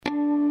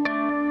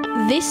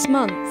This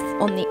month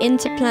on the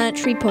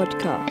Interplanetary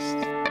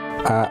Podcast.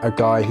 A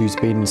guy who's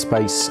been in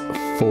space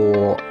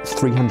for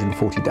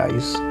 340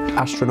 days,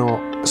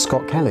 astronaut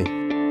Scott Kelly.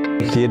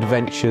 The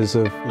Adventures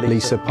of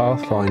Lisa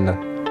Pathfinder.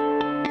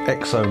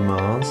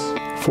 ExoMars.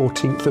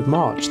 14th of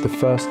March, the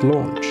first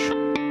launch.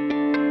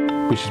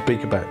 We should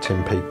speak about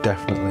Tim Peake,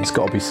 definitely. It's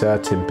got to be Sir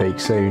Tim Peake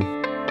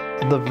soon.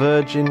 The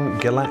Virgin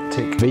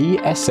Galactic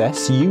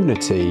VSS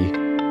Unity.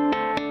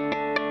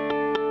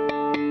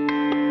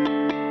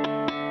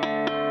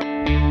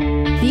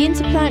 The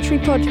Interplanetary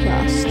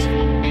Podcast.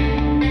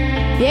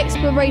 The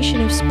exploration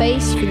of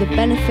space for the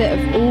benefit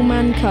of all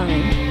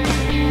mankind.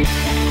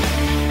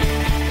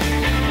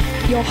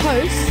 Your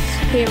hosts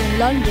here in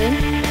London,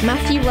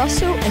 Matthew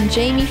Russell and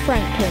Jamie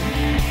Franklin.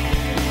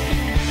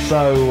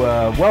 So,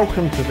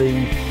 welcome to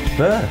the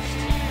first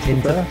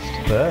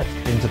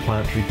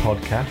Interplanetary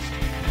Podcast.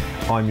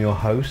 I'm your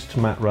host,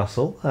 Matt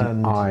Russell,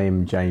 and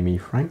I'm Jamie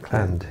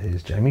Franklin. And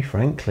here's Jamie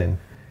Franklin.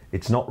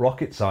 It's not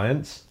rocket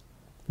science.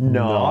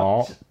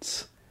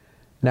 Not.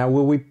 Now,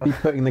 will we be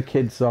putting the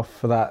kids off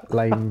for that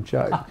lame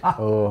joke,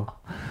 or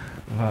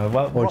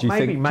do you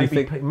think?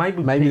 Maybe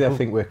they'll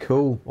think we're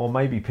cool, or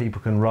maybe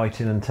people can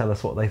write in and tell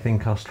us what they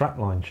think our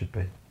strapline should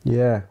be.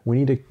 Yeah,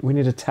 we need a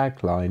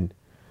tagline.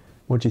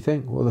 What do you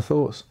think? What are the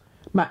thoughts,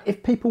 Matt?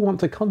 If people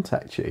want to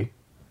contact you,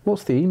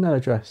 what's the email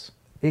address?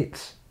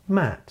 It's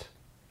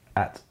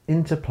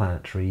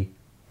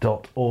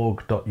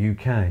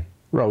matt@interplanetary.org.uk.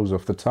 Rolls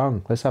off the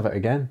tongue. Let's have it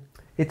again.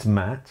 It's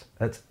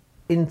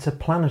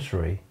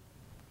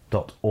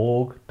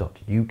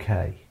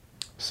matt@interplanetary.org.uk.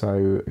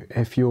 So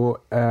if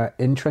you're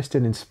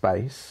interested in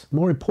space,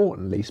 more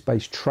importantly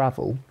space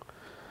travel,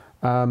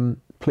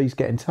 please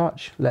get in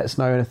touch. Let us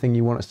know anything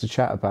you want us to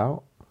chat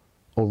about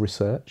or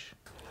research.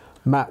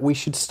 Matt, we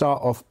should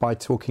start off by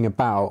talking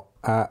about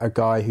a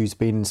guy who's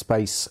been in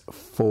space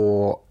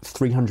for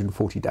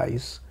 340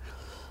 days,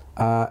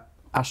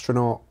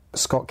 astronaut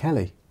Scott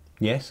Kelly.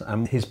 Yes,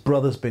 his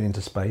brother's been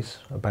into space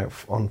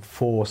on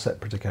 4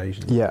 separate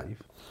occasions. Yeah. I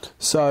believe.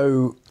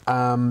 So,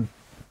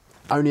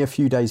 only a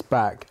few days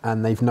back,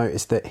 and they've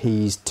noticed that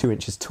he's 2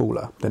 inches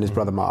taller than his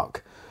brother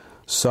Mark.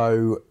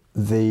 So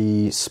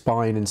the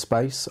spine in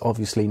space,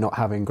 obviously not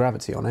having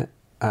gravity on it,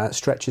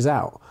 stretches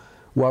out.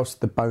 Whilst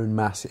the bone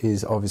mass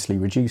is obviously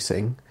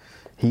reducing,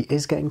 he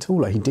is getting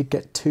taller. He did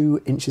get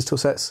 2 inches taller.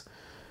 So that's,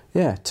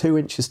 2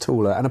 inches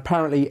taller, and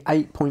apparently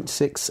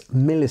 8.6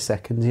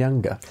 milliseconds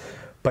younger.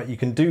 But you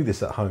can do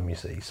this at home, you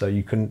see. So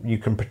you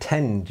can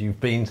pretend you've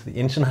been to the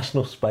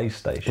International Space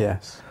Station.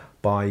 Yes.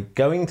 By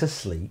going to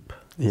sleep.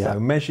 Yeah. So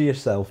measure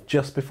yourself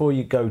just before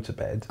you go to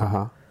bed.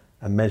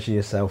 And measure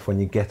yourself when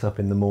you get up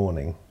in the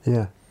morning.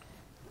 Yeah.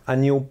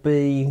 And you'll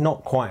be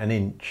not quite an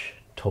inch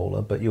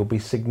taller, but you'll be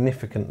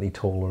significantly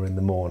taller in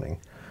the morning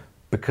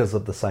because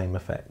of the same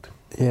effect.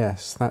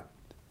 Yes.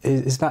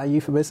 Is that a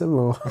euphemism,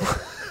 or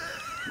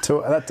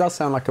that does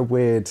sound like a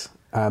weird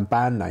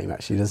band name,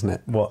 actually, doesn't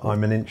it? What,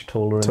 I'm an inch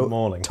taller in the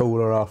morning?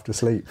 Taller after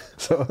sleep.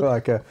 Sort of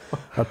like a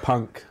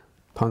punk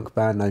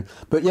band name.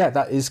 But yeah,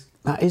 that is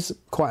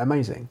quite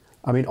amazing.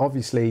 I mean,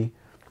 obviously,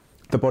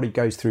 the body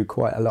goes through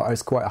quite a lot.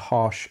 It's quite a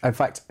harsh... In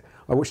fact,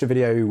 I watched a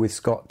video with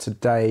Scott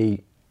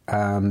today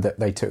that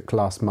they took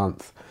last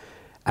month,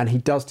 and he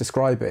does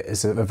describe it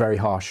as a very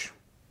harsh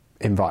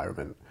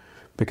environment,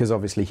 because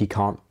obviously he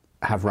can't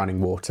have running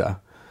water,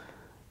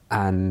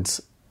 and...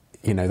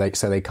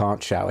 they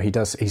can't shower. He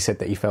said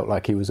that he felt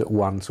like he was at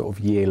one sort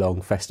of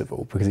year-long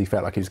festival because he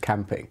felt like he was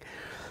camping.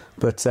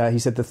 But he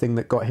said the thing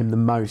that got him the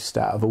most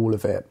out of all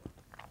of it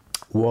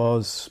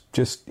was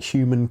just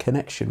human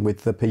connection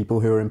with the people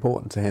who are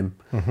important to him,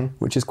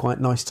 which is quite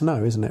nice to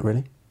know, isn't it,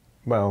 really?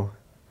 Well,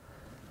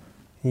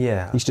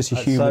 yeah. He's just a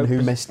human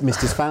who missed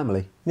his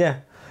family. Yeah,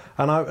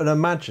 and I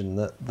imagine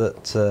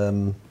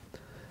that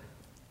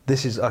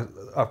this is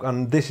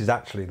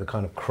actually the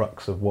kind of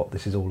crux of what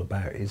this is all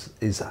about,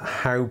 is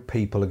how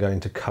people are going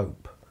to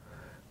cope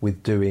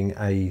with doing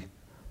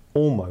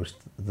almost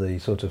the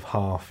sort of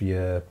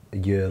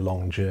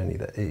year-long journey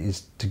that it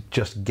is to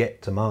just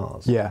get to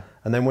Mars. Yeah.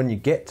 And then when you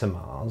get to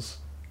Mars,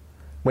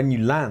 when you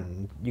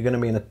land, you're going to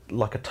be in a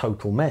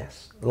total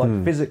mess.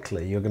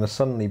 Physically, you're going to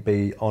suddenly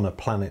be on a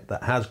planet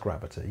that has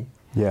gravity.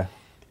 Yeah.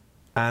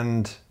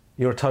 And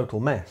you're a total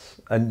mess.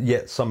 And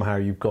yet somehow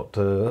you've got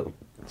to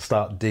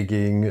start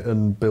digging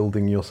and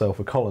building yourself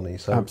a colony.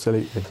 So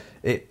absolutely,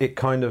 it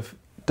kind of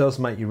does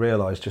make you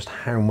realise just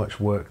how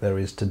much work there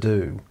is to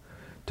do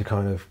to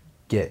kind of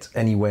get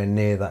anywhere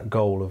near that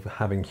goal of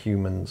having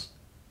humans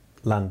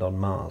land on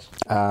Mars.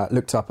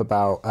 Looked up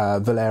about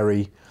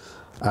Valery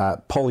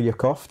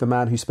Polyakov, the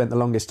man who spent the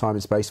longest time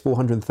in space,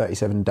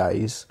 437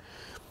 days.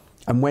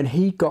 And when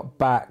he got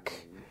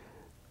back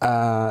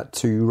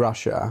to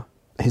Russia,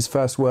 his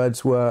first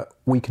words were,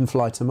 "We can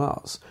fly to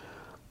Mars."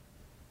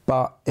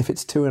 But if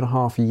it's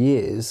 2.5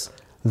 years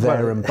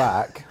there and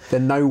back,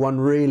 then no one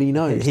really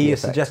knows. He is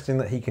suggesting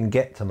that he can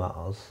get to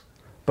Mars,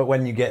 but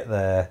when you get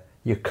there,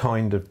 you're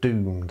kind of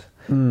doomed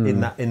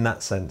in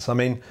that sense. I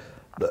mean,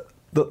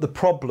 the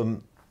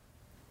problem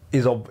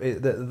is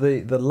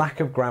the lack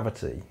of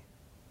gravity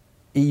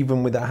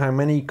even with how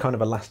many kind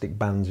of elastic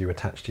bands you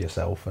attach to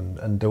yourself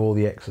and do all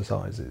the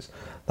exercises,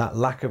 that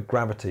lack of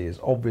gravity is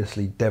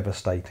obviously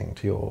devastating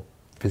to your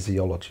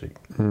physiology.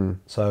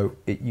 So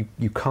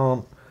you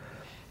can't,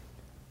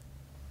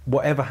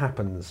 whatever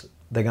happens,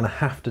 they're going to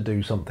have to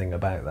do something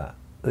about that.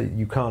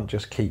 You can't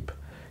just keep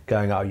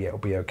going, oh yeah, it'll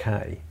be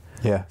okay.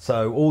 Yeah.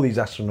 So all these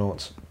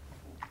astronauts,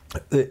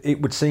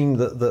 it would seem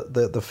that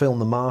the film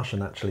The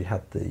Martian actually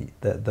had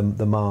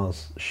the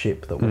Mars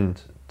ship that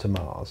went to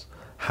Mars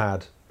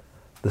had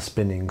the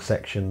spinning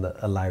section that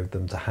allowed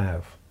them to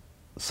have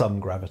some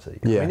gravity.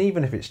 Yeah. I mean,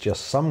 even if it's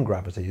just some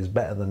gravity is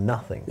better than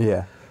nothing.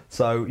 Yeah.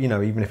 So, you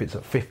know, even if it's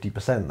at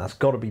 50%, that's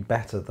got to be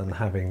better than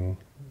having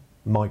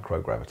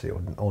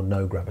microgravity or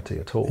no gravity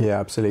at all. Yeah,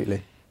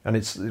 absolutely. And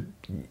it's,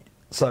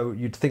 so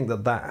you'd think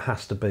that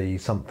has to be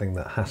something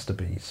that has to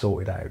be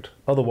sorted out.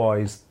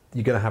 Otherwise,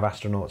 you're going to have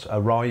astronauts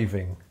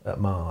arriving at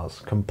Mars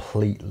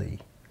completely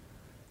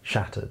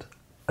shattered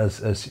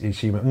as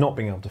human, not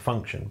being able to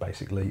function,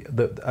 basically.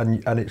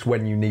 And it's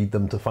when you need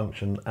them to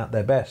function at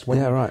their best. When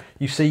right.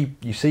 You see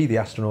the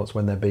astronauts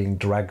when they're being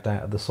dragged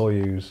out of the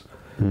Soyuz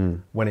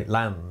when it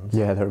lands.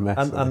 Yeah, they're a mess.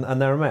 And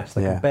they're a mess.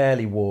 They can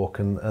barely walk,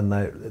 and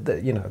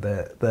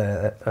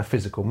they're a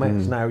physical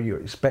mess. Now you're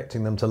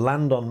expecting them to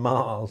land on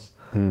Mars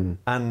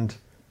and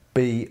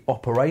be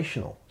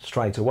operational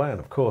straight away,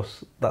 and of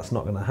course that's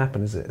not going to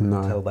happen, is it?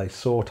 No. Until they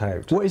sort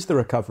out. What is the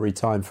recovery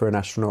time for an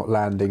astronaut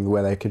landing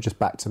where they could just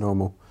back to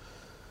normal?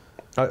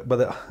 I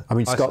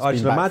mean,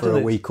 Scott's been back for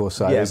a week or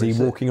so. Yeah, is he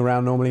walking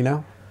around normally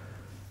now?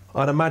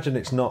 I'd imagine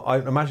it's not. I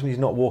imagine he's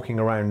not walking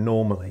around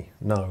normally.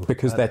 No,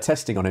 because they're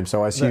testing on him.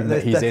 So I assume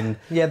that he's in.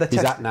 Yeah,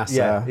 he's at NASA.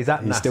 Yeah, he's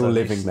at NASA. He's still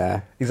living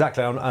there.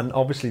 Exactly, and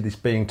obviously this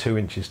being 2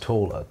 inches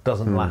taller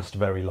doesn't last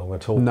very long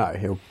at all.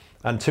 No,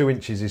 and 2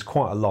 inches is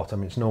quite a lot. I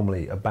mean, it's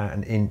normally about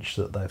an inch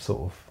that they've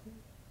sort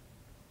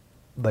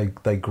of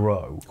they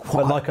grow.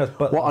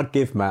 What I'd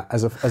give, Matt,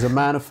 as a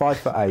man of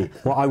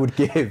 5'8", what I would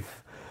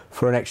give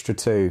for an extra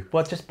 2.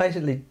 Well, just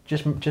basically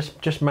just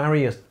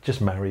marry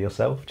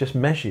yourself. Just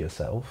measure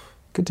yourself.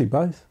 Could do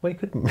both. Well, you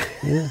couldn't.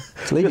 Yeah,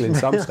 it's legal in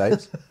some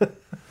states.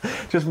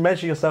 Just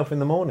measure yourself in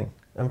the morning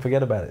and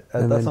forget about it.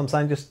 That's what I'm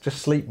saying. Just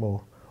sleep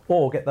more,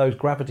 or get those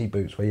gravity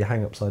boots where you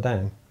hang upside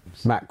down.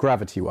 Matt,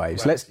 gravity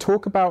waves. Let's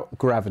talk about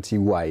gravity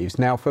waves.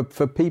 Now, for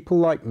people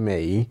like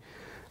me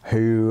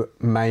who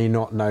may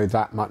not know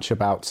that much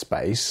about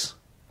space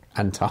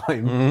and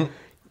time,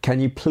 can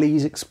you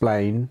please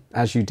explain,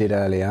 as you did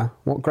earlier,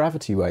 what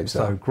gravity waves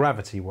are? So,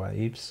 gravity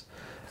waves.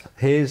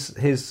 Here's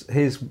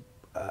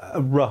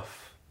a rough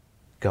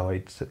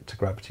guide to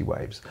gravity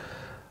waves.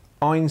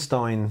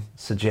 Einstein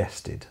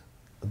suggested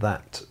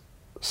that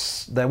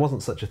there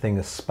wasn't such a thing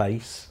as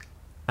space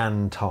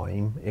and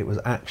time. It was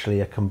actually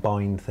a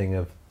combined thing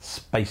of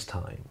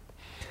space-time.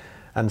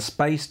 And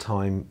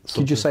space-time...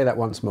 Could you just say that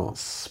once more?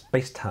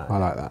 Space-time. I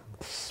like that.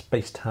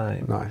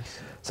 Space-time. Nice.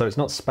 So it's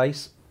not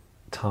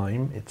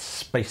space-time, it's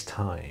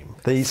space-time.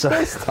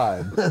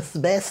 Space-time?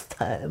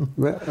 Space-time.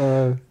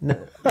 No.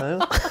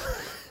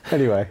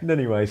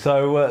 Anyway,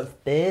 so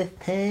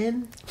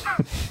space-time.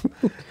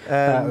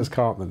 That was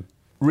Cartman.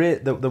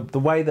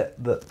 The way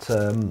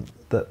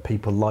that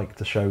people like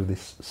to show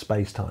this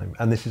space-time,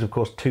 and this is of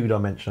course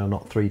 2-dimensional,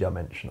 not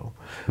 3-dimensional,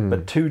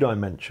 but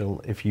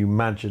 2-dimensional, if you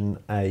imagine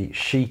a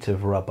sheet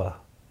of rubber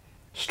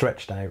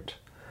stretched out,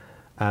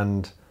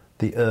 and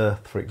the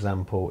Earth, for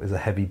example, is a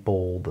heavy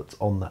ball that's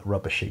on that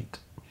rubber sheet,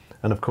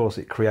 and of course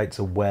it creates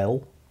a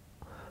well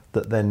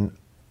that then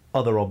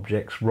other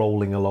objects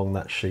rolling along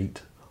that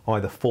sheet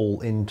either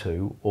fall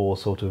into or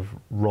sort of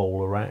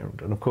roll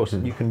around. And of course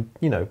you can,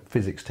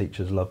 physics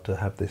teachers love to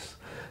have this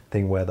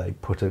thing where they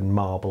put a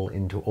marble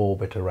into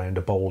orbit around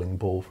a bowling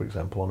ball, for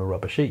example, on a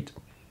rubber sheet,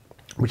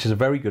 which is a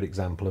very good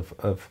example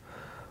of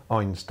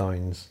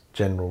Einstein's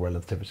general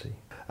relativity.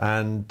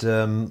 And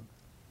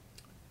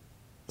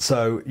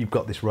so you've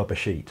got this rubber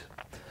sheet.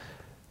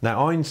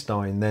 Now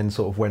Einstein then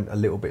sort of went a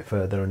little bit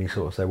further, and he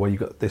sort of said, well,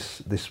 you've got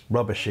this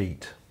rubber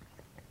sheet.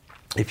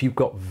 If you've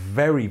got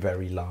very,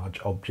 very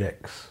large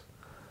objects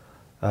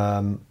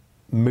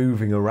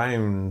moving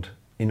around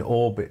in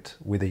orbit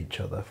with each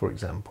other, for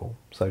example,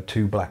 so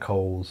 2 black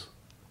holes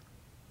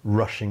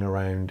rushing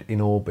around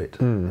in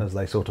orbit as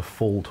they sort of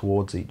fall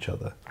towards each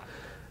other,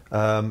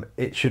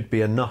 it should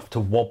be enough to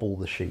wobble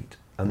the sheet.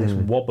 And this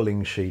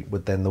wobbling sheet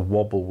the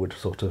wobble would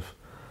sort of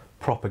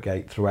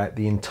propagate throughout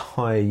the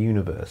entire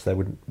universe. There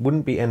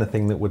wouldn't be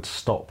anything that would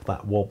stop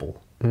that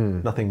wobble.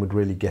 Nothing would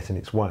really get in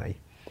its way.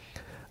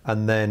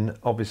 And then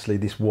obviously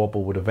this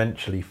wobble would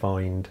eventually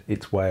find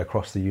its way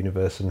across the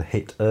universe and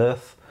hit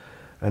Earth,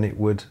 and it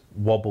would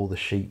wobble the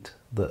sheet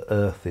that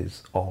Earth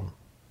is on,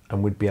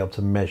 and we'd be able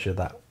to measure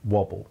that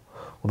wobble.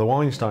 Although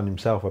Einstein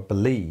himself, I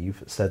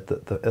believe, said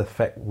that the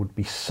effect would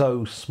be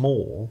so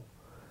small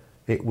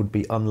it would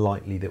be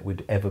unlikely that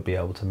we'd ever be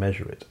able to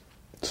measure it.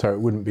 So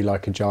it wouldn't be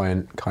like a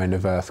giant kind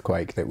of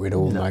earthquake that we'd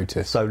all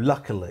notice? So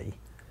luckily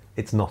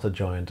it's not a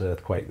giant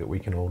earthquake that we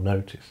can all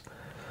notice.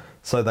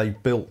 So they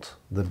built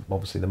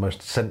obviously the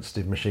most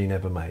sensitive machine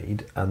ever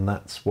made, and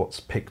that's what's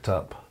picked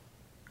up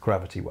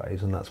gravity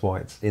waves, and that's why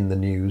it's in the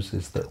news.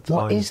 Is that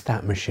What is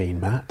that machine,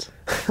 Matt?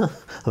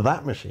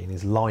 that machine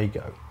is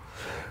LIGO,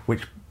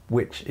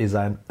 which is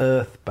an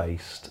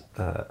Earth-based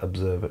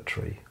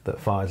observatory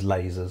that fires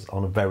lasers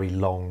on a very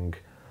long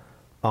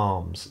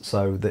arms,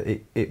 so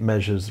that it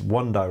measures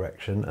one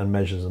direction and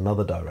measures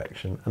another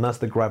direction, and that's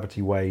the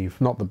gravity wave.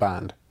 Not the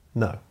band.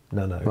 No.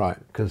 Right.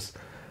 Because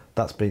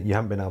you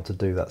haven't been able to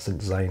do that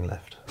since Zane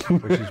left,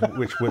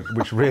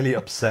 which really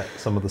upset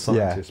some of the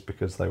scientists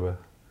because they were.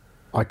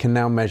 I can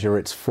now measure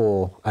it's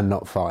 4 and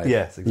not 5.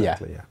 Yes,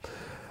 exactly. Yeah,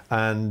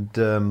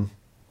 and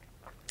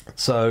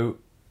so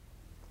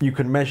you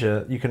can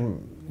measure.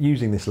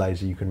 Using this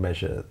laser, you can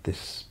measure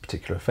this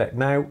particular effect.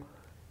 Now,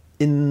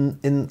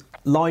 in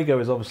LIGO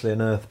is obviously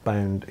an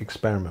Earth-bound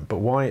experiment, but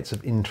why it's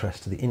of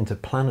interest to the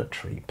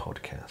Interplanetary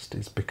podcast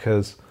is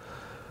because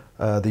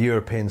the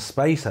European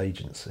Space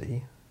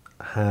Agency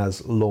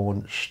has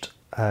launched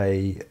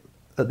at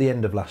the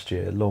end of last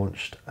year,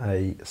 launched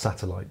a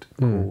satellite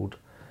called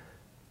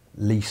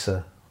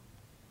LISA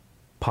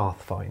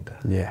Pathfinder.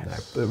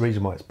 Yes. Now, the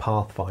reason why it's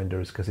Pathfinder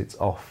is because it's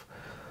off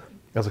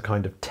as a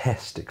kind of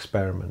test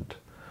experiment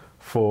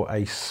for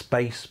a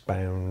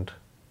space-bound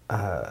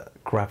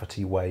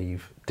gravity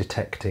wave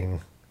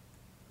detecting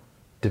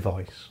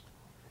device.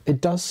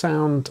 It does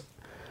sound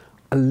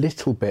a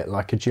little bit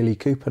like a Jilly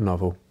Cooper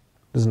novel,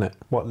 doesn't it?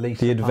 What,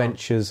 Lisa? The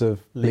Adventures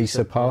of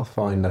Lisa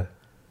Pathfinder.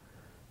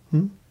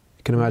 You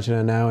can imagine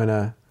her now in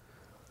a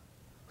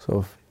sort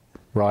of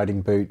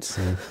riding boots.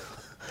 And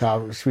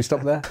should we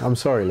stop there? I'm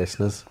sorry,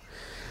 listeners.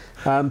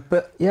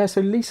 But yeah,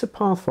 so Lisa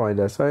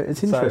Pathfinder. So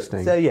it's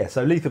interesting.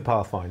 So Lisa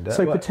Pathfinder.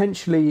 So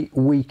potentially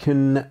we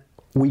can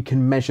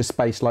measure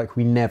space like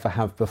we never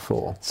have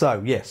before.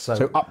 So yes.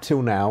 So up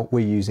till now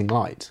we're using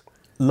light.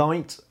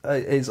 Light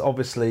is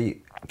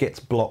obviously gets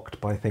blocked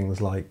by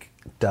things like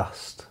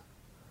dust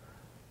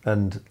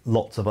and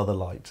lots of other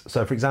light.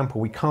 So, for example,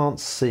 we can't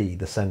see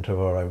the centre of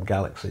our own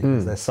galaxy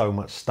because there's so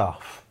much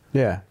stuff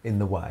in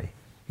the way,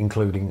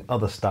 including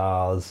other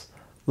stars,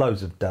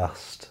 loads of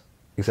dust,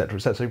 etc.,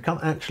 etc. So we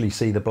can't actually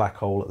see the black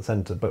hole at the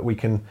centre, but we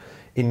can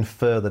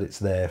infer that it's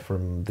there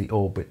from the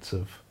orbits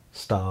of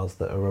stars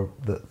that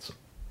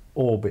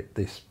orbit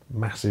this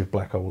massive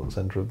black hole at the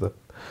centre of the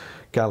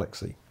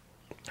galaxy.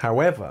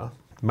 However,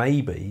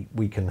 maybe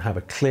we can have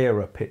a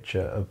clearer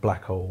picture of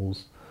black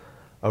holes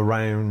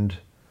around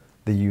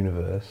the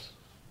universe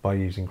by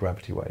using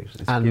gravity waves.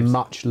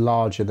 Much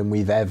larger than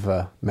we've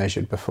ever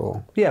measured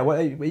before. Yeah, well,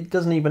 it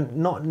doesn't even,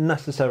 not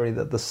necessarily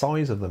the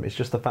size of them, it's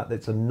just the fact that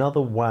it's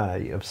another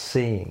way of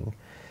seeing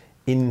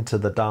into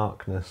the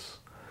darkness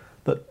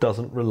that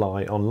doesn't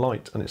rely on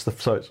light. And it's the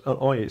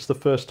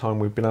first time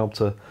we've been able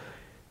to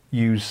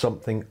use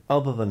something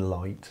other than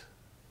light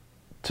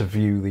to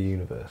view the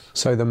universe.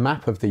 So the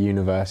map of the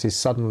universe is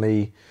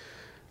suddenly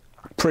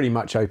pretty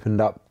much opened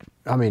up.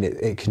 I mean,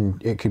 it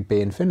could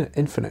be infinite,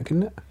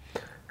 couldn't it?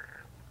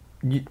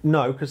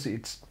 No, because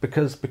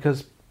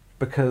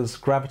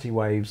gravity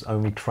waves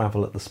only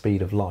travel at the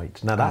speed of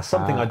light. Now that's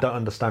something I don't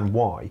understand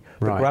why,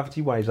 but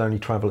gravity waves only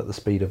travel at the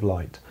speed of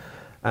light,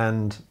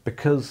 and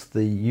because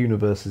the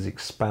universe is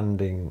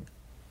expanding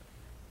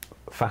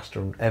faster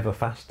and ever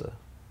faster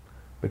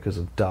because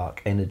of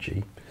dark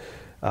energy,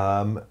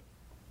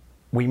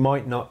 we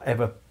might not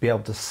ever be able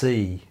to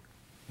see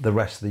the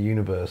rest of the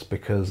universe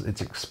because it's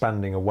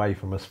expanding away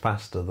from us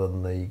faster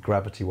than the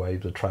gravity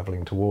waves are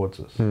travelling towards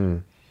us.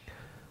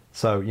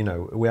 So,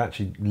 we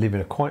actually live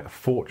in quite a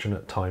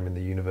fortunate time in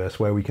the universe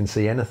where we can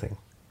see anything,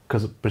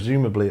 because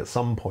presumably at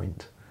some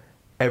point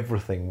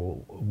everything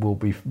will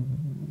be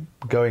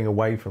going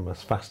away from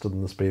us faster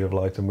than the speed of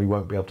light and we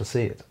won't be able to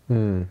see it,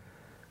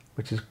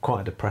 which is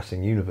quite a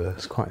depressing universe.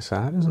 It's quite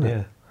sad, isn't it?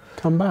 Yeah.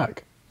 Come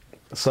back.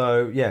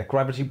 So, yeah,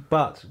 gravity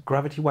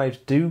waves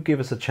do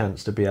give us a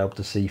chance to be able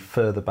to see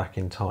further back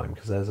in time,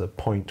 because there's a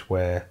point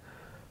where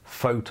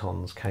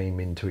photons came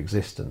into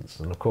existence,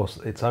 and of course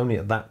it's only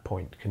at that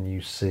point can you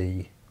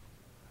see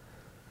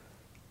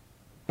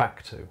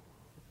back to.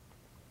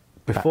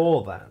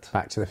 Before that,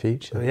 Back to the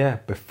Future. Yeah,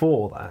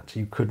 before that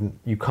you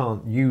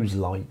can't use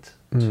light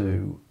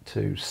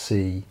to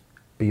see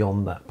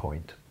beyond that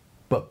point.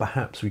 But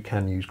perhaps we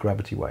can use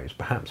gravity waves.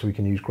 Perhaps we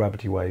can use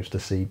gravity waves to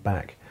see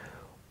back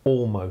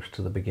almost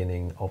to the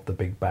beginning of the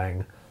Big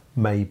Bang,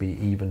 maybe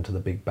even to the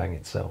Big Bang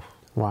itself.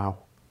 Wow.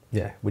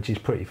 Yeah, which is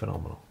pretty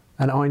phenomenal.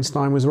 And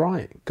Einstein was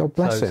right. God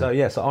bless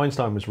him. So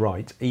Einstein was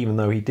right, even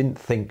though he didn't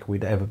think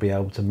we'd ever be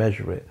able to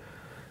measure it.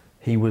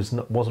 He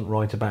wasn't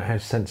right about how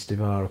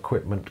sensitive our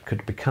equipment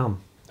could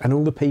become. And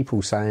all the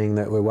people saying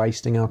that we're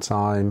wasting our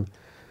time,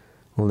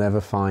 we'll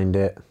never find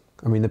it.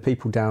 I mean, the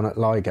people down at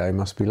LIGO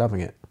must be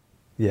loving it.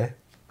 Yeah,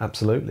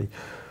 absolutely.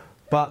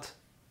 But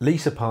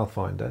Lisa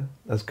Pathfinder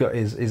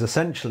is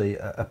essentially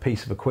a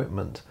piece of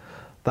equipment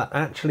that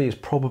actually is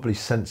probably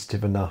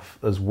sensitive enough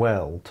as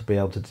well to be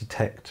able to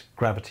detect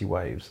gravity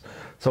waves.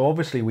 So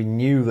obviously we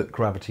knew that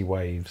gravity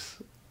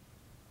waves,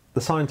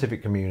 the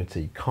scientific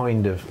community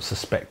kind of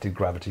suspected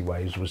gravity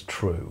waves was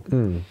true,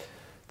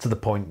 to the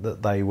point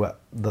that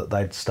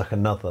they'd stuck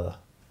another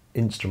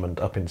instrument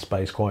up in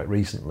space quite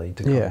recently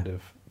to kind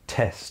of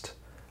test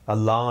a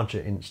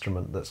larger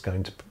instrument that's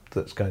going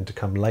to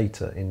come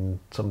later in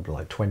something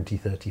like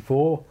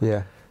 2034.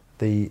 Yeah.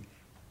 The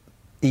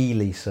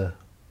ELISA,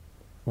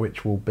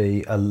 which will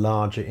be a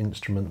larger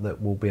instrument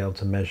that will be able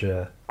to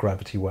measure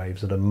gravity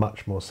waves at a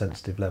much more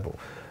sensitive level.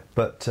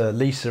 But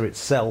LISA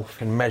itself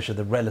can measure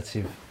the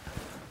relative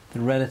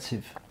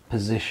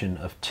position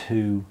of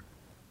two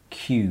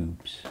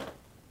cubes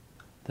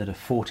that are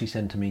 40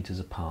 centimetres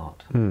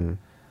apart. Mm.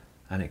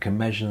 And it can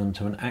measure them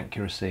to an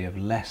accuracy of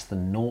less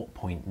than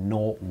 0.01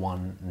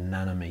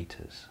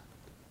 nanometres.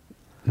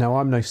 Now,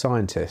 I'm no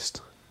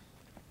scientist,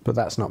 but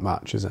that's not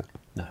much, is it?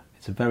 No,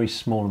 it's a very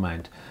small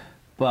amount.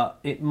 But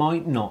it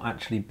might not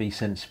actually be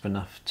sensitive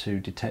enough to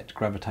detect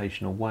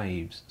gravitational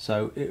waves.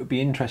 So it would be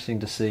interesting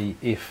to see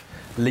if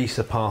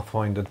LISA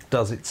Pathfinder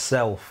does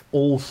itself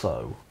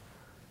also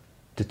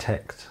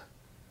detect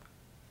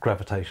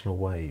gravitational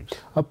waves.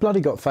 I've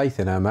bloody got faith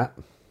in her, Matt.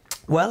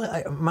 Well,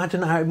 I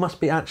imagine how it must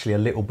be actually a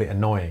little bit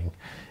annoying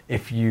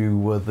if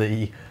you're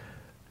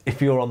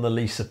on the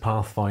LISA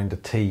Pathfinder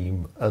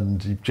team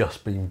and you've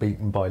just been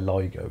beaten by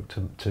LIGO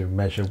to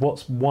measure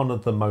what's one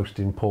of the most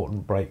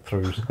important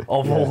breakthroughs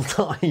of all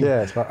time.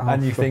 Yeah, it's like,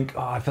 and you think,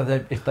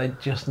 if they'd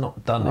just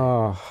not done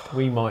it,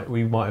 we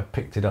might have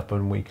picked it up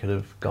and we could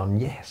have gone,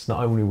 yes,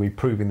 not only are we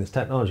proving this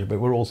technology, but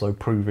we're also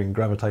proving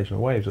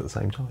gravitational waves at the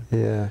same time.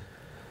 Yeah,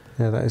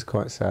 that is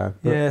quite sad.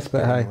 But, Yeah, it's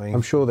but hey,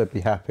 I'm sure they'd be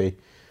happy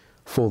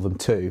for them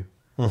too.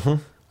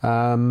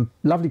 Mm-hmm.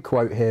 Lovely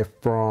quote here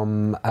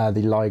from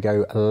the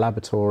LIGO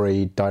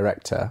laboratory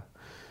director,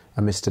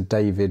 Mr.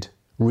 David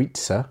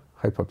Reitzer,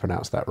 hope I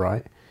pronounced that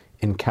right,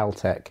 in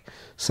Caltech,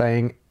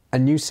 saying, "A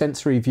new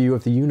sensory view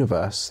of the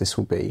universe, this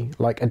will be,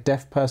 like a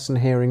deaf person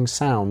hearing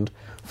sound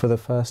for the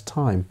first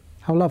time."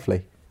 How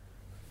lovely.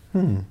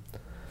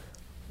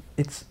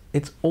 It's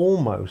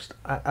almost,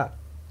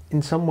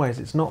 in some ways,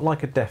 it's not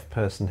like a deaf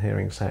person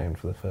hearing sound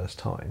for the first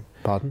time.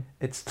 Pardon?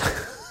 It's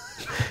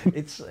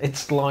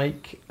it's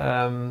like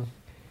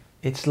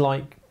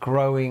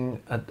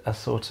growing a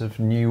sort of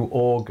new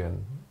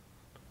organ.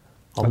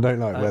 I don't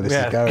like where this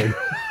is going.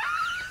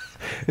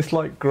 It's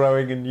like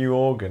growing a new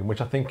organ,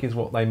 which I think is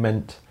what they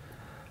meant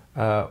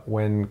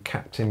when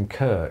Captain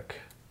Kirk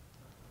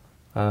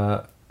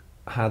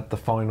had the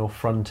final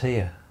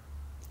frontier.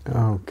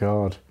 Oh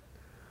God!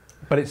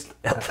 But it's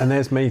and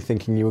there's me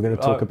thinking you were going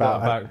to talk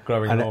about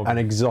growing an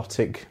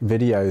exotic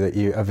video a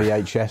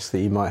VHS that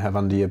you might have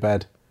under your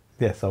bed.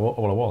 Yes,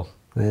 all I was.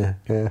 Yeah.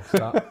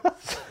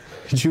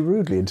 Did you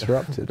rudely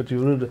interrupted?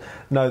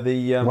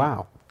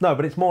 Wow. No,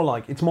 but it's more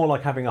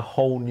like having a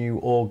whole new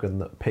organ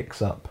that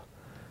picks up.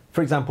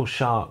 For example,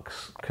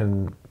 sharks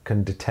can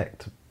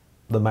detect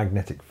the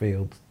magnetic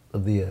field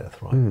of the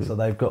Earth, right? So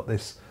they've got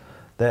this.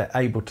 They're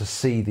able to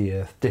see the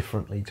Earth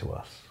differently to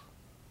us.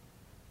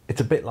 It's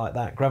a bit like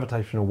that.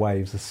 Gravitational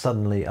waves have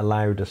suddenly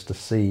allowed us to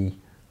see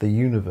the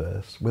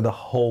universe with a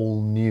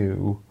whole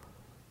new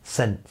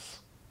sense.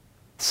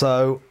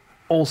 So,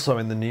 also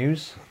in the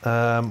news,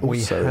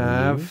 we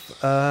have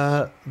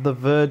the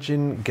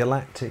Virgin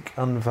Galactic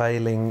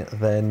unveiling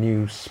their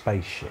new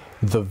spaceship.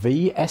 The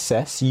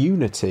VSS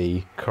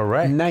Unity.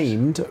 Correct.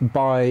 Named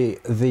by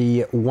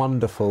the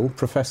wonderful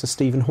Professor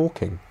Stephen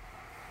Hawking.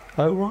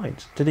 Oh,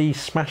 right. Did he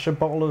smash a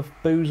bottle of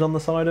booze on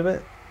the side of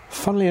it?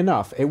 Funnily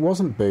enough, it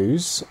wasn't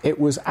booze. It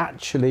was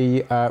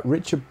actually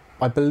Richard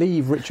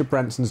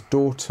Branson's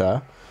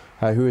daughter,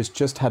 who has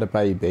just had a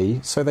baby,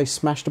 so they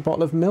smashed a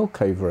bottle of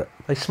milk over it.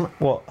 They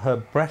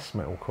her breast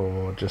milk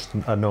or just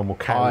a normal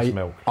cow's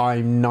milk?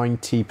 I'm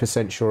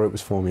 90% sure it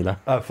was formula.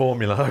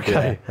 Formula, okay.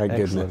 Yeah, thank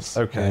goodness.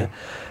 Okay.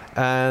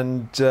 Yeah.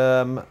 And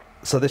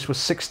so this was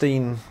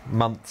 16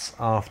 months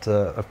after,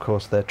 of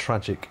course, their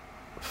tragic,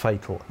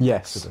 fatal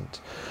accident.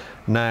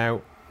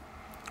 Now,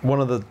 one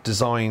of the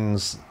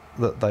designs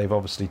that they've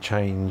obviously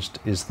changed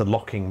is the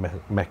locking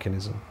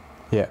mechanism.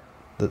 Yeah.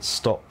 That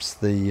stops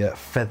the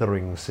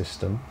feathering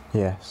system.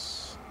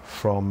 Yes.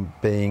 From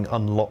being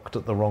unlocked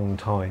at the wrong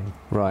time.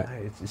 Right.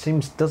 It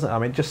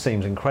just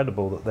seems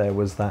incredible that there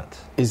was that.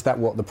 Is that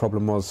what the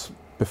problem was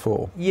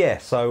before? Yeah,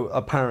 so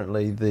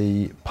apparently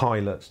the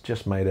pilot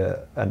just made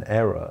an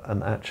error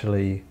and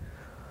actually,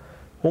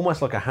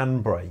 almost like a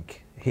handbrake,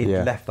 he'd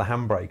left the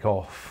handbrake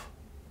off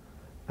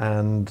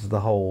and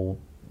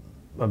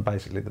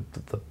basically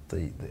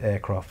the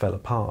aircraft fell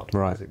apart.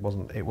 Right. It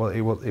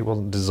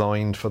wasn't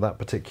designed for that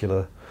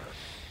particular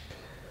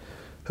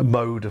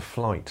mode of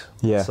flight.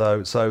 Yeah.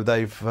 So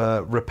they've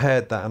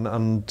repaired that,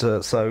 and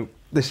so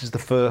this is the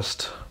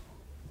first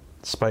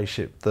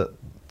spaceship that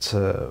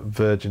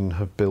Virgin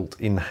have built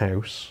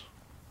in-house.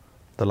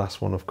 The last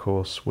one, of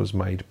course, was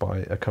made by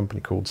a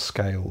company called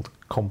Scaled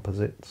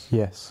Composites.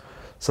 Yes.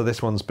 So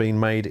this one's been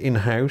made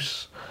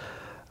in-house.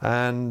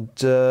 And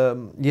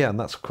and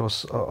that's, of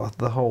course,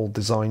 the whole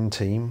design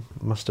team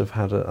must have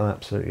had an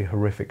absolutely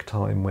horrific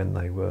time when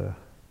they were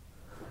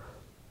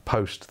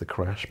post the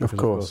crash. Because, of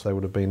course, there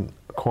would have been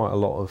quite a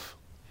lot of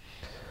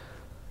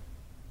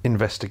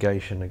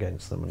investigation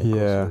against them. And of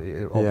Yeah,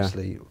 course,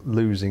 obviously,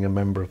 losing a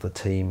member of the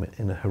team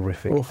in a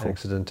horrific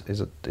accident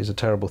is a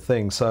terrible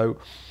thing. So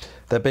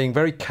they're being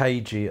very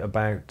cagey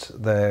about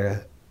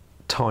their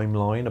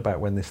timeline, about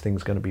when this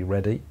thing's going to be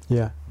ready.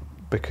 Yeah.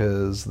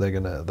 Because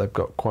they've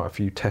got quite a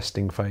few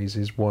testing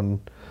phases.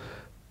 One,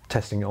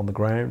 testing it on the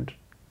ground,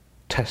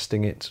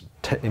 testing it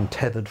in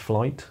tethered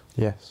flight.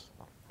 Yes.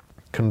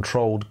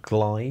 Controlled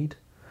glide,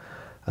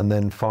 and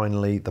then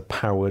finally the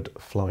powered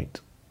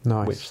flight.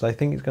 Nice. Which they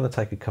think is going to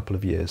take a couple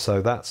of years.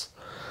 So that's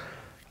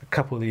a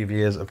couple of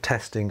years of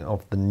testing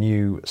of the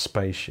new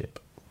spaceship.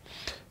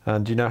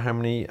 And do you know how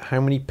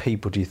many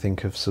people do you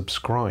think have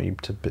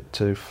subscribed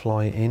to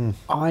fly in?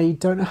 I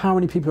don't know how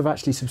many people have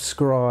actually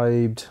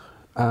subscribed.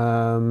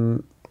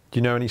 Do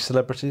you know any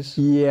celebrities?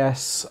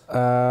 Yes,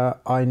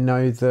 I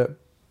know that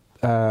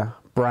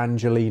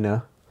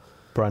Brangelina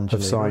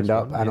have signed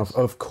up, and yes.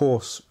 of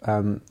course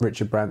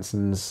Richard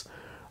Branson's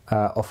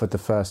offered the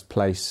first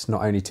place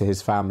not only to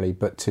his family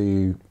but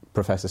to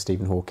Professor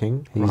Stephen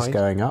Hawking. He's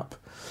going up.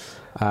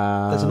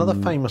 There's another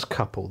famous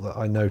couple that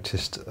I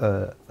noticed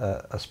are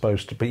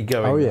supposed to be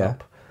going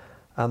up,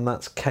 and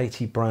that's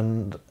Katy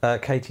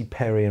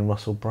Perry and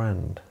Russell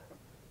Brand.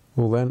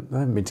 Well, then they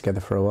haven't been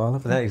together for a while,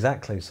 have they? No,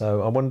 exactly.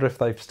 So I wonder if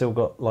they've still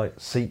got like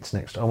seats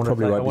next. I wonder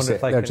Probably if they, won't I wonder be.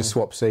 if they They'll can just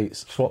swap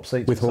seats. Swap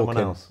seats with with someone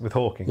Hawking. else. With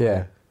Hawking.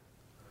 Yeah.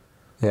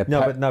 Yeah.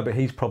 But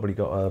he's probably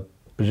got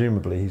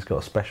presumably he's got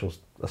a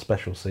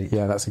special seat.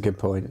 Yeah, that's a good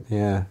point.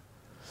 Yeah.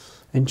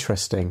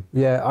 Interesting.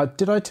 Yeah,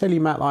 did I tell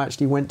you, Matt, I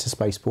actually went to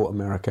Spaceport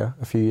America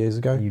a few years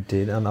ago? You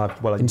did, and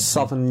in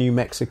southern New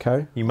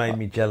Mexico. You made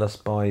me jealous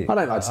by. I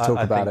don't like to talk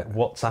about it.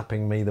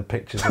 WhatsApping me the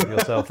pictures of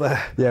yourself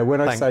there. Yeah,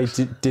 when Thanks. I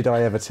say did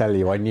I ever tell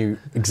you, I knew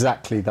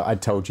exactly that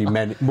I'd told you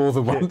more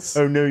than once.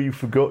 Oh no, you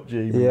forgot,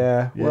 Jamie.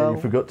 Yeah, well,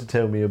 you forgot to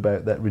tell me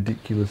about that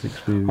ridiculous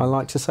experience. I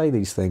like to say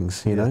these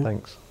things, you know.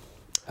 Thanks.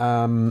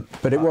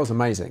 But it was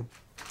amazing,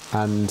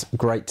 and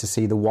great to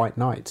see the White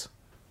Knight.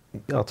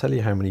 I'll tell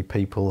you how many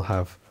people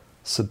have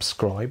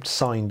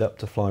signed up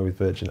to fly with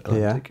Virgin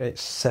Atlantic. Yeah.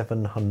 It's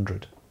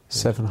 700.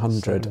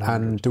 700.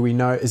 And do we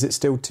know, is it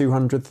still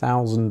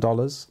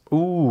 $200,000?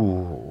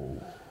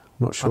 Ooh.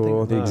 Not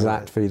sure the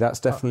exact fee.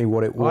 That's definitely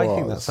what it was. I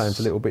think that sounds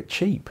a little bit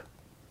cheap.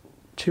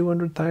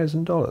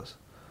 $200,000.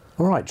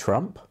 All right,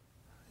 Trump.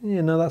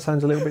 Yeah, no, that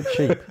sounds a little bit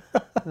cheap.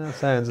 That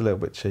sounds a little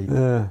bit cheap.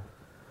 Yeah.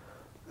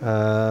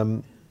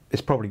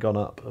 It's probably gone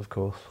up, of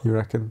course. You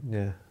reckon?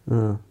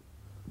 Yeah.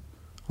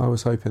 I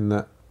was hoping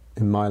that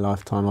in my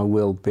lifetime I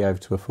will be able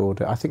to afford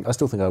it. I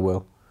still think I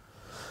will.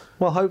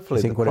 Well, hopefully.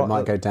 I think it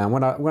might go down.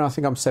 When I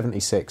think I'm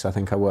 76, I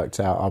think I worked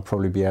out I'll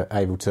probably be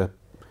able to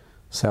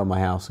sell my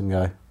house and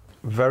go.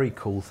 Very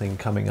cool thing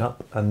coming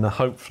up, and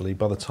hopefully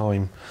by the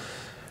time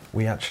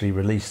we actually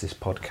release this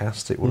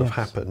podcast it will have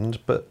happened,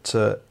 but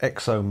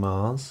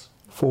ExoMars.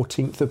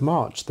 14th of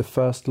March, the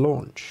first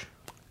launch.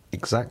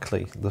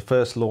 Exactly. The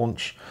first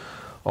launch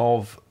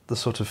of the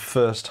sort of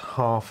first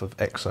half of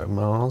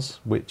ExoMars,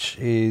 which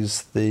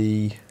is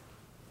the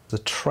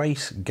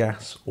Trace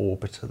Gas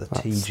Orbiter, the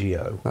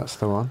TGO. That's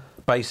the one.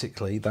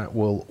 Basically, that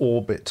will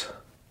orbit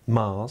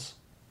Mars.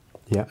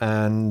 Yeah.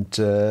 And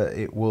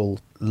it will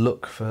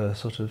look for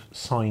sort of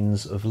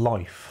signs of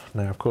life.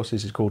 Now, of course,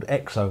 this is called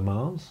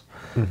ExoMars.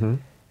 Mm-hmm.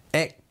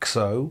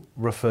 Exo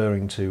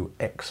referring to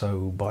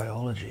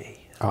exobiology.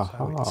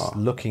 So it's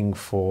looking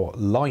for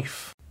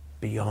life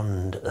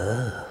beyond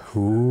Earth.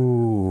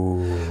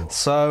 Ooh.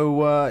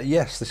 So,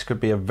 yes, this could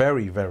be a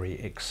very, very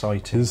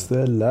exciting... Is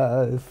there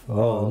life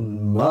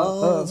on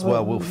Mars?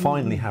 Well, we'll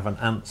finally have an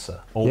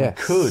answer. Or we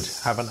could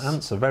have an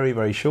answer very,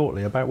 very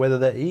shortly about whether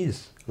there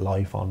is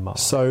life on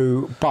Mars.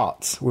 So,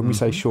 but when we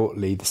say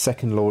shortly, the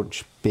second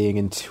launch being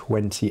in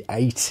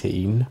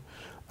 2018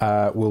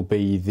 will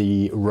be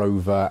the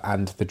rover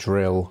and the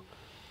drill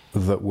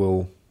that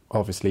will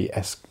obviously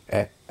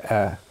excavate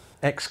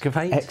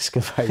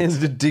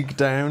to dig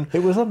down.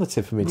 It was on the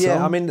tip of my tongue.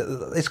 Yeah, I mean,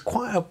 it's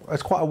quite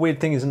a weird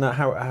thing, isn't it?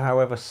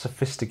 However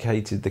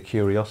sophisticated the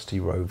Curiosity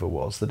rover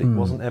was, that it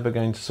wasn't ever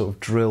going to sort of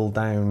drill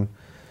down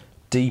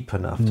deep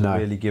enough to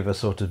really give a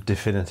sort of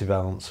definitive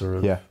answer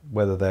of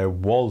whether there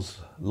was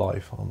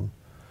life on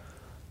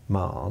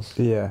Mars.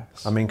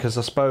 Yes. I mean, because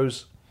I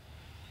suppose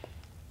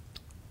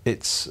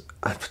it's...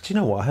 Do you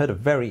know what? I heard a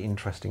very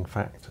interesting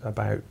fact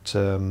about...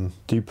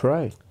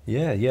 Dupre.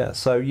 Yeah.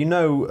 So,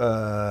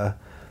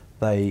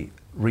 they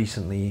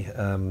recently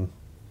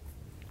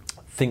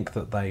think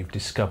that they've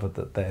discovered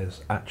that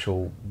there's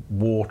actual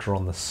water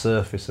on the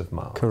surface of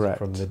Mars. Correct.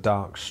 From the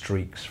dark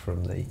streaks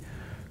from the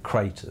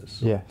craters.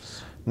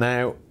 Yes.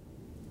 Now,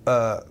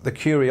 the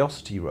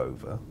Curiosity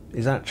rover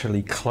is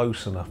actually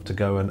close enough to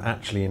go and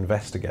actually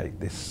investigate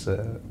this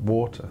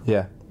water.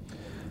 Yeah.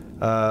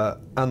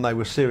 And they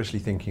were seriously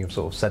thinking of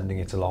sort of sending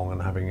it along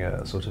and having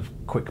a sort of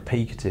quick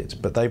peek at it.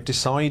 But they've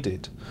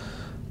decided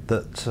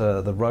that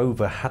the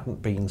rover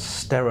hadn't been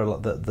sterile,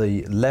 that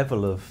the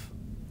level of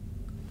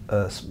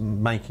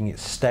making it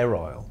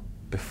sterile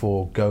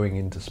before going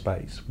into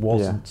space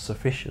wasn't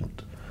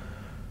sufficient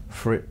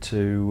for it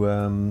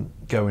to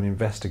go and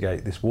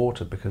investigate this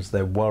water, because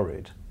they're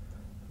worried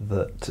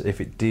that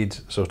if it did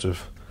sort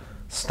of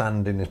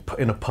stand in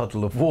a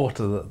puddle of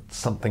water, that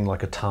something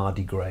like a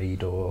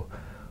tardigrade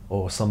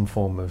or some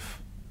form of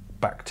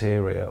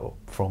bacteria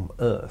from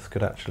Earth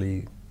could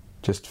actually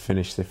just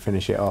finish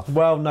it off.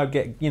 Well, no,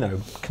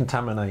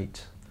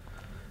 contaminate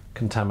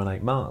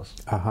Mars,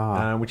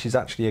 which is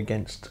actually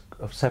against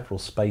several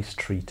space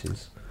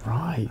treaties,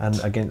 right? And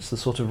against the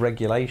sort of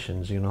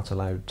regulations you're not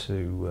allowed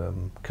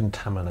to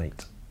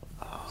contaminate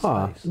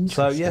space.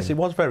 So yes, it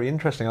was very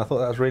interesting. I thought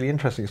that was really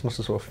interesting. It's not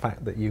a sort of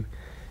fact that you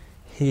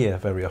hear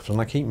very often.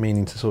 I keep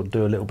meaning to sort of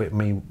do a little bit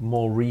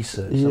more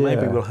research. So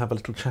maybe we'll have a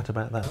little chat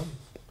about that.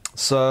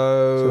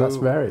 So that's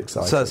very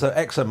exciting. So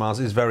ExoMars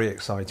is very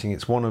exciting.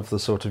 It's one of the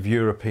sort of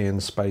European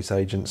Space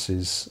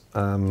Agency's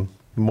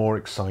more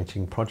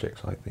exciting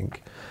projects, I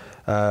think.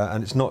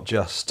 And it's not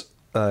just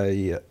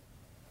a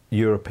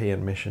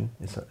European mission.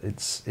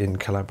 It's in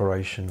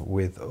collaboration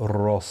with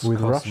Roscosmos,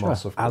 with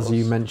Russia, of course. as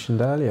you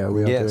mentioned earlier.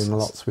 We are doing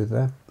lots with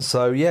them.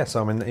 So yes,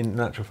 I mean, in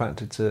actual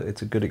fact, it's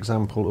a good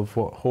example of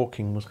what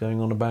Hawking was going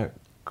on about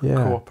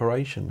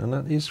cooperation, and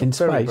that is in very,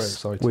 space. very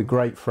exciting. We're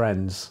great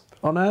friends.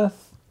 On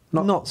Earth,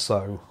 not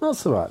so. Not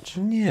so much.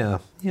 Yeah.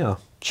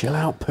 Chill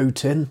out,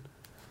 Putin.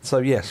 So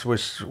yes,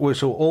 we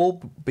shall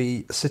all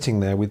be sitting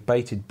there with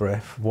bated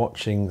breath,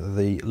 watching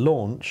the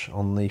launch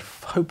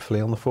hopefully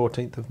on the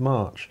 14th of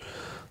March.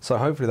 So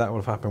hopefully that will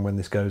have happened when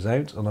this goes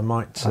out, and I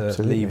might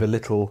leave a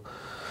little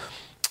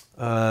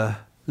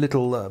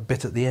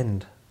bit at the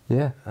end.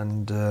 Yeah.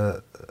 And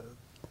to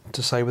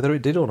say whether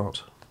it did or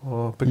not,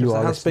 or because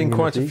there has been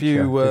quite a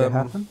few. Did it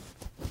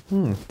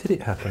happen? Did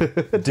it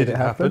happen? Did it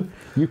happen?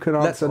 You can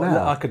answer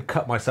now. I could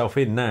cut myself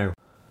in now.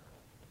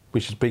 We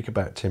should speak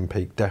about Tim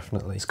Peake,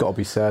 definitely. It's got to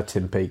be Sir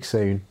Tim Peake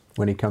soon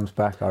when he comes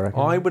back, I reckon.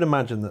 I would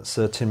imagine that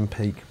Sir Tim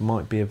Peake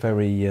might be a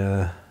very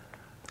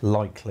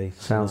likely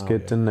Sounds scenario.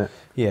 good, doesn't it?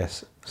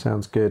 Yes.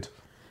 Sounds good.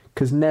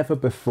 Because never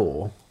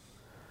before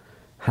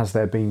has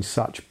there been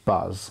such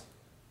buzz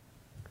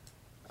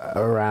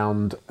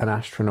around an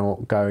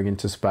astronaut going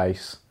into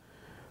space,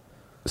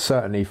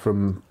 certainly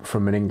from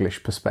an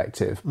English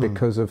perspective,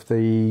 because of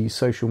the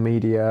social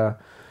media,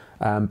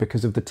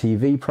 because of the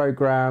TV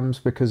programmes,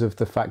 because of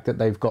the fact that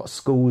they've got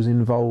schools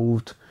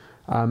involved.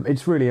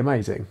 It's really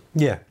amazing.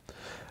 Yeah.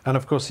 And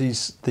of course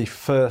he's the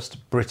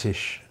first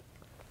British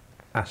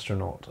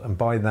astronaut, and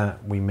by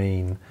that we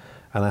mean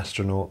an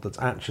astronaut that's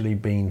actually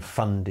been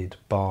funded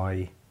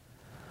by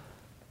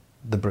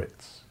the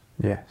Brits.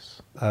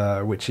 Yes.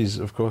 Which is,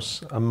 of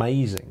course,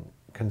 amazing,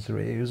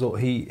 considering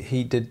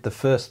he did the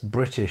first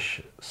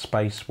British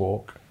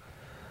spacewalk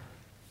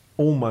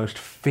almost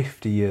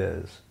 50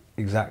 years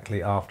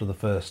exactly after the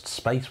first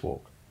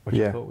spacewalk, which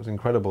I thought was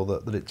incredible,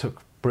 that it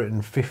took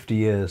Britain 50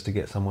 years to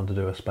get someone to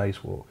do a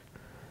spacewalk,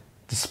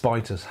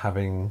 despite us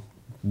having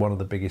one of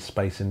the biggest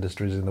space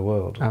industries in the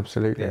world.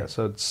 Absolutely. Yeah,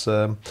 so it's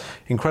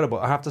incredible.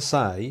 I have to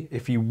say,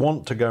 if you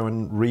want to go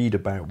and read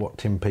about what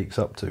Tim Peake's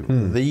up to,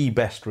 the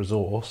best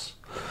resource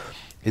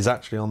is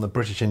actually on the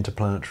British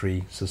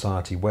Interplanetary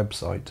Society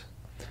website,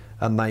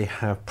 and they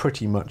have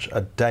pretty much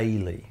a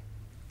daily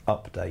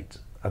update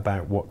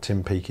about what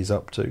Tim Peake is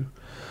up to.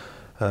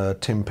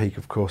 Tim Peake,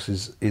 of course,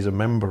 is a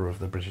member of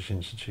the British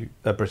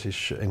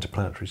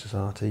Interplanetary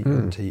Society,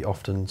 and he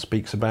often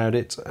speaks about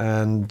it,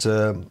 and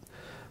the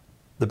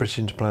British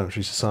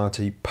Interplanetary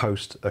Society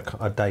post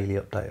a daily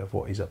update of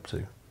what he's up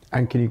to.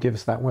 And can you give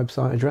us that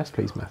website address,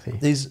 please, Matthew?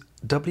 Is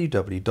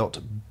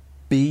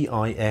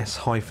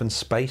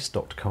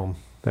www.bis-space.com.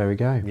 There we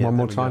go. Yeah, one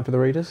more time for the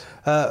readers.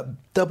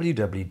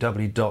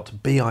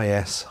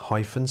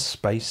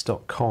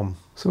 www.bis-space.com.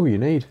 That's all you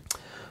need.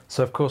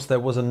 So, of course, there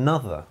was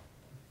another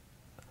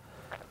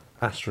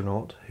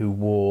astronaut who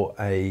wore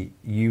a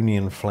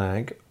Union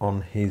flag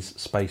on his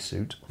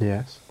spacesuit.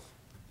 Yes.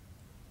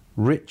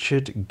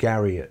 Richard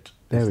Garriott.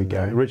 There we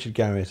go. Richard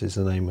Garriott is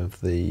the name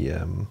of the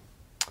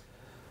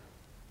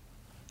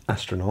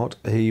astronaut.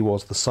 He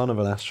was the son of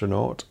an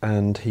astronaut,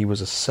 and he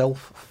was a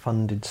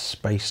self-funded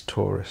space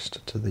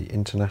tourist to the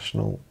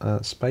International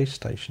Space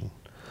Station.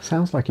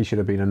 Sounds like he should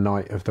have been a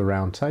Knight of the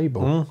Round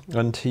Table.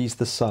 And he's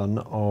the son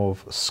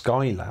of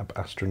Skylab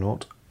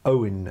astronaut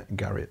Owen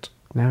Garriott.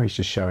 Now he's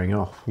just showing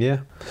off. Yeah.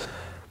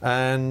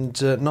 And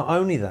not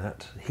only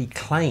that, he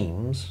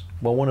claims,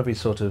 well, one of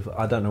his sort of,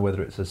 I don't know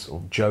whether it's a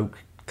sort of joke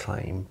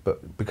claim,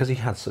 but because he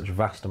had such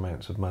vast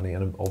amounts of money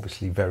and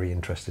obviously very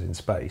interested in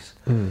space,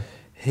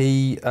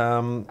 he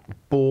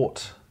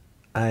bought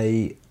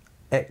a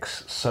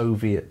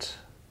ex-Soviet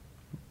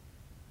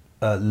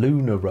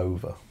lunar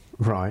rover.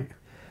 Right.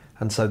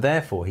 And so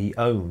therefore he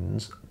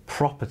owns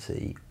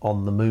property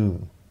on the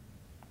moon,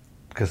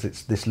 because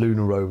this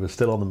lunar rover is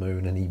still on the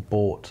moon, and he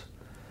bought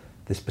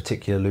this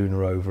particular lunar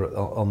rover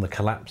on the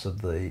collapse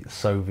of the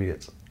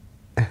Soviet.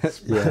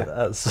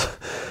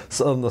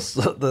 So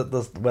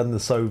when the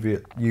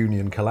Soviet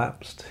Union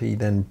collapsed, he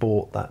then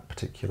bought that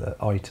particular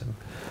item,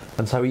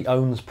 and so he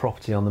owns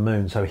property on the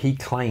moon. So he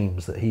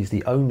claims that he's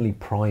the only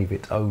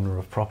private owner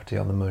of property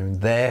on the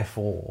moon.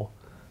 Therefore,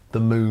 the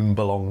moon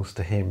belongs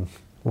to him.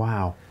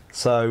 Wow.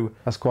 So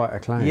that's quite a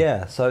claim.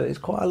 Yeah. So it's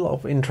quite a lot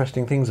of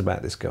interesting things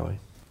about this guy.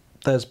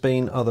 There's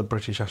been other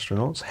British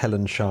astronauts.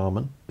 Helen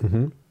Sharman,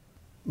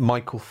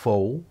 Michael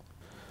Foale.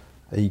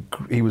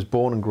 He was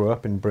born and grew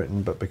up in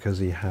Britain, but because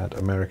he had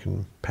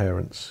American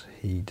parents,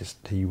 he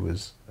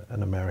was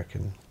an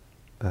American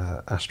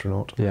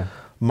astronaut. Yeah.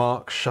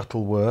 Mark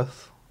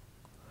Shuttleworth.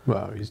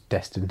 Well, he's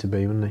destined to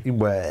be, wasn't he?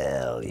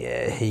 Well,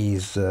 yeah, he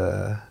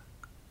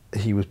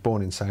was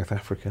born in South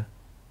Africa.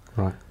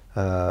 Right.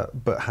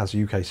 But has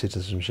UK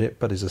citizenship,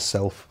 but is a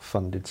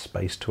self-funded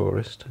space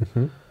tourist.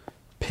 Mm-hmm.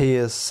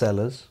 Piers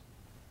Sellers,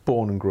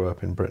 born and grew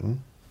up in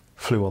Britain,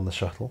 flew on the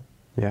shuttle.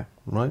 Yeah.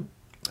 Right.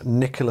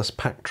 Nicholas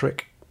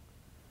Patrick,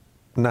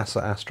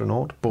 NASA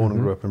astronaut, born and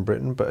grew up in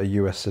Britain, but a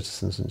US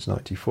citizen since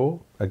 '94.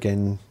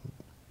 Again,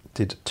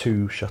 did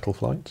 2 shuttle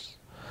flights.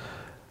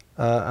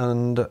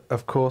 And,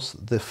 of course,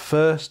 the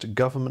first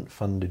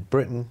government-funded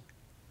Briton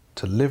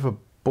to live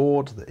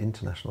aboard the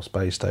International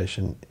Space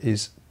Station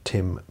is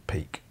Tim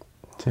Peake.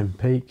 Tim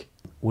Peake.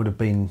 Would have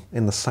been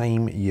in the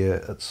same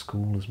year at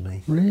school as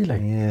me.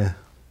 Really? Yeah.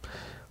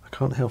 I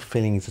can't help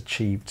feeling he's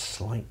achieved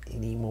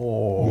slightly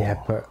more.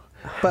 Yeah, but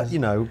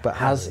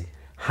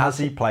has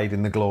he played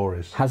in the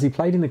Glories? Has he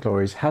played in the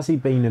Glories? Has he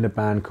been in a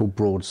band called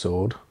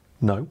Broadsword?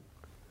 No.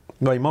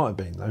 No, he might have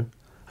been, though.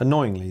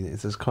 Annoyingly,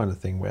 it's this kind of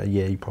thing where,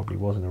 yeah, he probably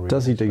was in a real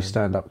Does he do band.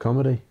 stand-up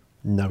comedy?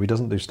 No, he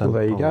doesn't do stand-up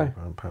Well, there you comedy,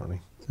 go.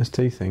 apparently. There's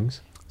 2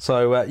 things.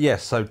 So,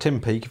 yes, so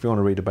Tim Peake, if you want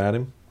to read about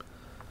him,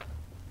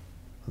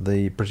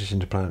 the British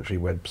Interplanetary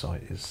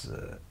website is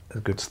a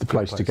good It's the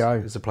place to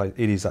go.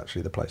 It is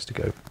actually the place to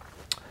go.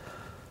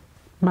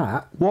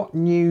 Matt, what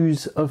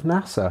news of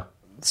NASA?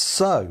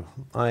 So,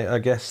 I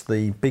guess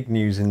the big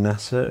news in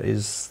NASA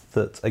is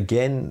that,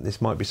 again,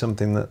 this might be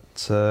something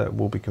that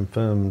will be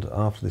confirmed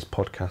after this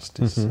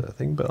podcast is a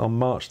thing, but on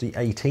March the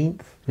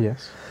 18th,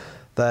 Yes.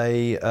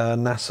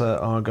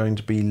 NASA are going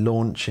to be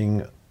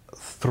launching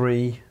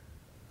 3,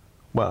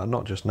 well,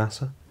 not just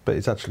NASA, but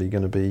it's actually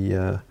going to be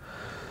a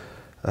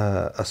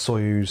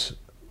Soyuz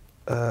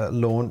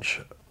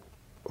launch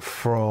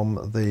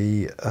from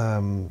the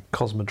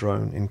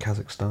Cosmodrome in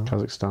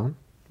Kazakhstan.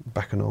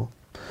 Baikonur.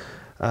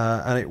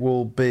 And it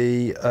will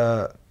be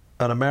an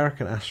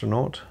American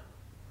astronaut,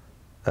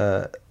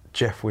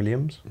 Jeff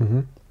Williams,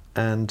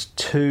 and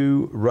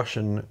 2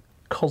 Russian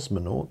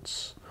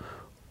cosmonauts,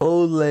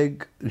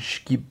 Oleg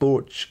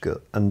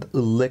Shkiborchka and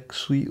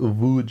Alexei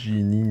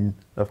Vujinin.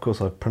 Of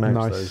course, I've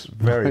pronounced those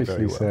very,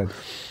 very well. Said.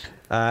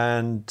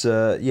 And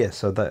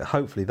so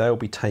hopefully they'll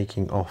be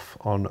taking off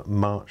on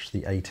March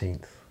the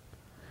 18th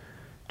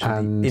to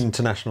the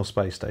International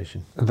Space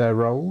Station. Their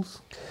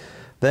roles?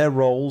 Their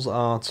roles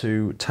are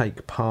to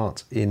take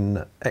part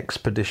in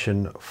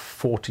Expedition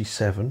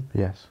 47.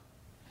 Yes.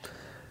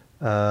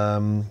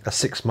 A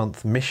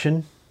 6-month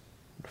mission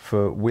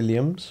for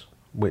Williams,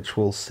 which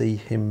will see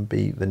him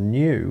be the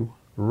new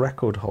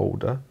record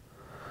holder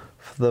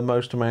for the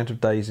most amount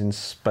of days in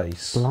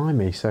space.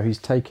 Blimey, so he's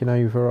taken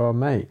over our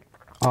mate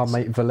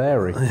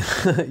Valeri.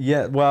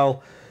 Yeah,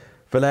 well,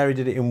 Valeri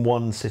did it in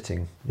 1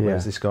 sitting,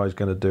 whereas this guy's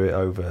going to do it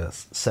over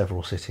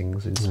several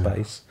sittings in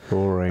space.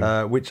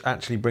 Boring. Which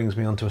actually brings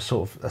me on to a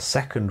sort of a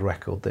second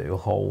record that he'll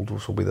hold,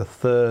 which will be the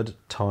 3rd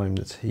time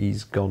that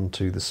he's gone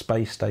to the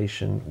space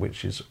station,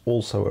 which is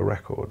also a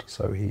record.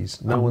 So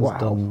no one's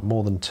done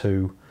more than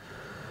 2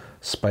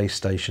 space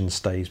station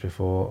stays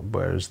before,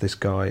 whereas this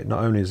guy,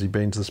 not only has he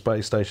been to the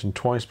space station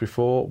twice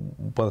before,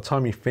 by the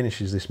time he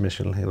finishes this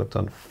mission, he'll have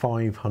done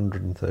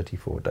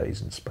 534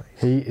 days in space.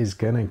 He is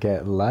going to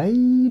get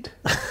laid.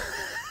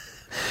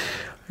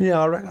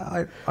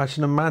 Yeah, I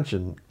should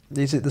imagine.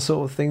 Is it the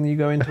sort of thing that you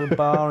go into a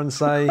bar and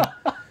say,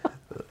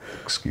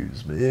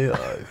 "Excuse me,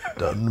 I've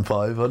done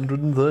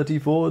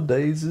 534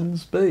 days in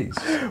space"?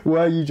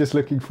 Were you just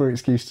looking for an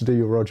excuse to do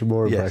your Roger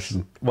Moore impression?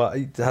 Yes. Well,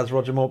 has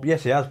Roger Moore?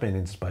 Yes, he has been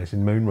into space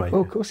in Moonraker.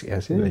 Oh, of course he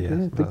has.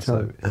 Yeah, big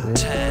time.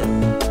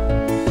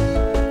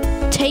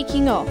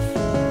 Taking off.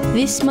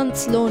 This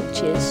month's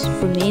launches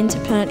from the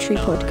Interplanetary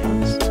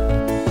Podcast.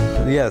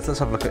 Yeah, let's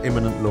have a look at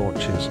imminent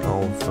launches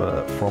of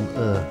from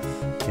Earth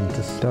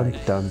into space.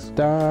 Dun, dun,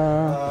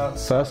 dun.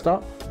 First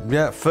up?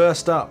 Yeah,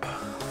 first up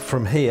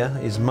from here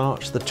is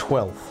March the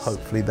 12th.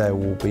 Hopefully there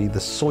will be the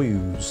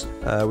Soyuz,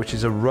 which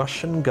is a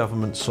Russian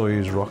government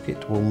Soyuz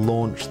rocket, will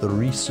launch the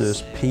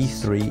Resurse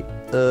P3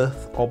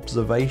 Earth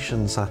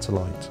observation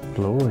satellite.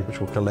 Glory. Which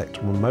will collect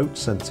remote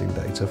sensing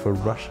data for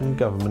Russian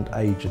government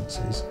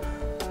agencies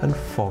and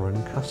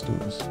foreign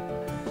customers.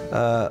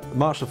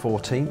 March the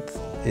 14th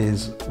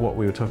is what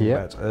we were talking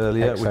about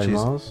earlier,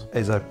 ExoMars. which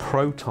is a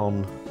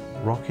Proton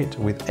rocket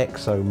with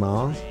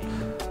ExoMars,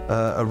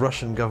 a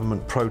Russian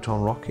government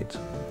Proton rocket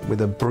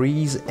with a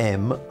Breeze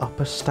M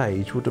upper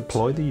stage will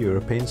deploy the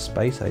European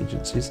Space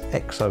Agency's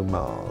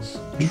ExoMars.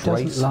 Who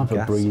doesn't love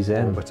a Breeze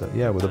M? Orbiter.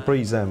 Yeah, with a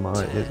Breeze M,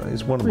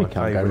 it's one of my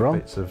favourite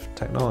bits of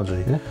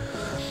technology.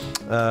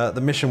 Yeah.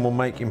 The mission will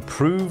make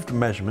improved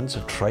measurements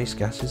of trace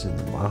gases in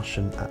the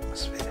Martian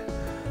atmosphere.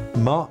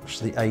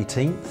 March the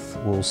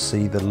 18th will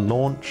see the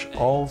launch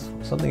of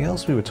something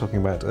else we were talking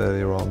about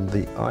earlier on,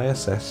 the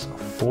ISS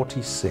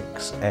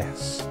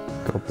 46S.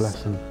 God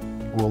bless him.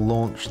 will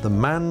launch the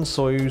manned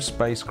Soyuz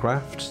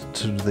spacecraft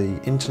to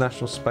the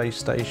International Space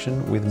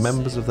Station with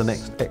members of the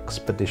next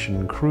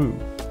expedition crew.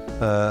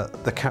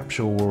 The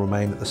capsule will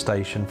remain at the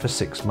station for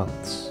 6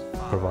 months,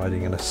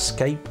 providing an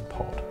escape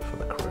pod for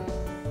the crew.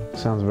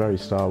 Sounds very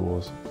Star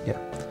Wars. Yeah.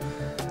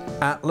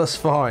 Atlas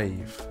V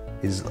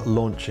is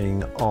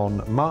launching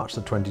on March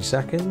the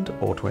 22nd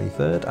or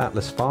 23rd.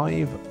 Atlas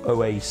V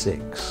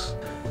OA6,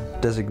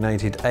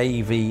 designated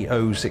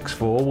AV064,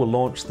 will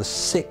launch the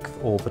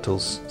 6th Orbital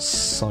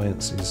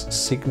Sciences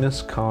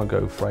Cygnus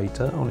cargo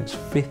freighter on its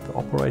 5th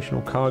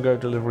operational cargo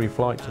delivery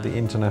flight to the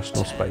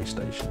International Space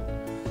Station.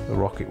 The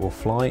rocket will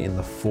fly in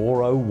the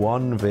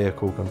 401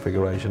 vehicle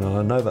configuration, and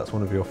I know that's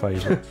one of your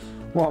favourites.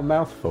 What a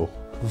mouthful.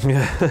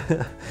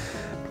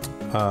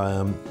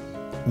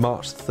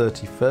 March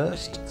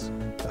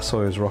 31st, a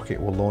Soyuz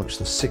rocket will launch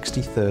the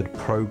 63rd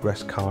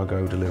Progress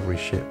cargo delivery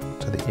ship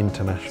to the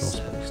International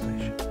Space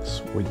Station.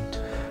 Sweet.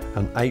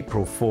 And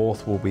April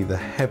 4th will be the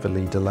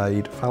heavily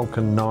delayed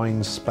Falcon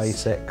 9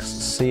 SpaceX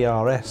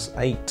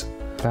CRS-8.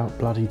 About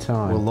bloody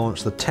time. Will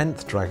launch the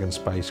 10th Dragon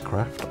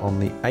spacecraft on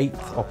the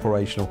 8th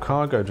operational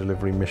cargo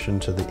delivery mission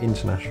to the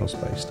International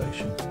Space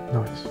Station.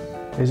 Nice.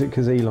 Is it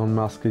because Elon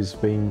Musk has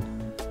been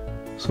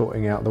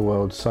sorting out the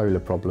world's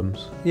solar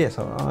problems? Yes,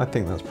 I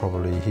think that's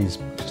probably It's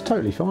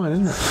totally fine,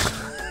 isn't it?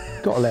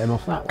 Got to let him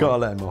off that one. Got to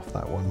let him off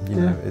that one. You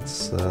know,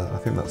 it's. I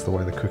think that's the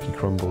way the cookie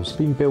crumbles.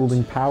 Been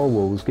building power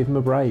walls. Give him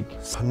a break.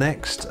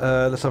 Next,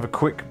 let's have a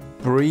quick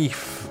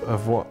brief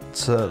of what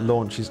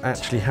launches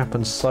actually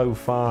happened so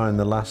far in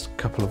the last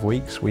couple of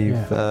weeks.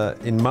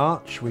 In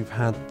March we've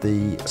had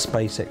the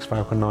SpaceX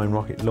Falcon 9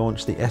 rocket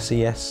launch the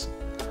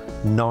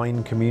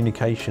SES-9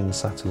 communications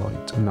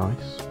satellite.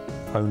 Nice.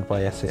 Owned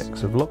by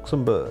SEX of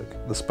Luxembourg.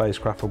 The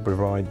spacecraft will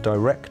provide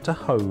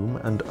direct-to-home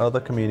and other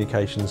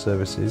communication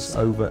services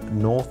over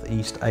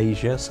Northeast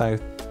Asia,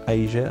 South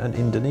Asia and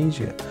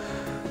Indonesia,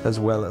 as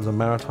well as a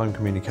maritime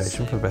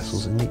communication for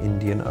vessels in the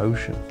Indian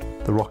Ocean.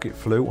 The rocket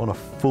flew on a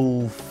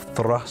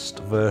full-thrust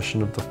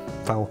version of the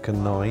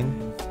Falcon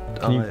 9.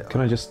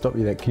 Can I just stop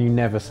you there? Can you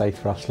never say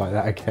thrust like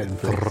that again,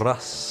 please?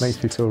 Thrust.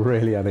 Makes me feel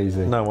really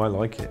uneasy. No, I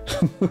like it.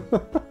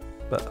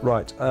 But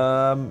right,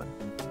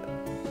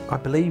 I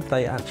believe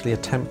they actually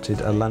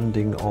attempted a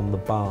landing on the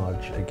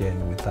barge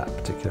again with that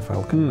particular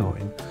Falcon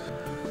 9.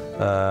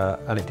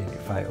 And it didn't,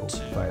 it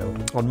failed.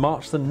 On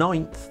March the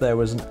 9th, there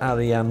was an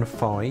Ariane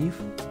 5,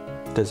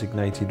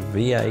 designated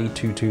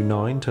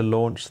VA229, to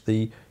launch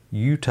the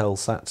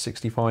Eutelsat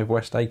 65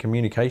 West A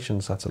communication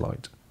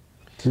satellite.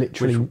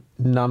 Literally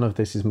none of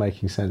this is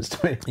making sense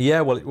to me.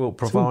 Yeah, well, it will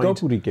provide...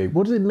 It's all gobbledygook.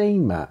 What does it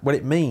mean, Matt? Well,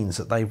 it means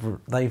that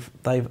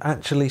they've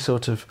actually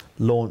sort of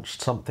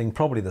launched something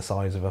probably the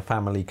size of a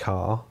family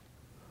car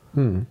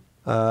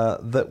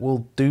that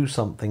will do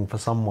something for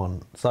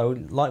someone. So,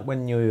 like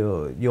when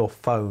your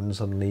phone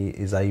suddenly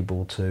is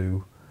able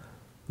to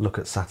look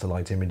at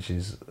satellite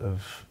images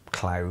of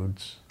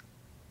clouds,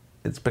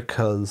 it's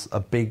because a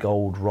big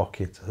old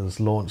rocket has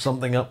launched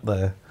something up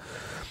there.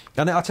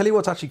 And I'll tell you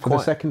what's actually For the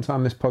second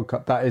time this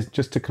podcast, that is,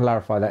 just to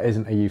clarify, that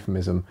isn't a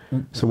euphemism.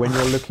 So when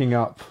you're looking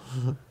up...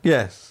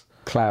 Yes.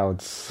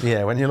 Clouds.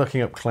 Yeah, when you're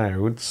looking up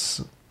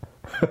clouds...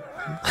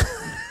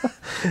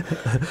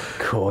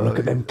 Cool, look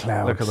at them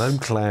clouds. Look at them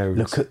clouds.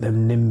 Look at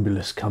them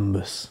nimbulus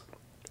cumbus.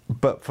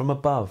 But from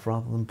above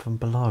rather than from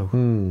below.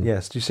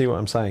 Yes, do you see what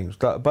I'm saying?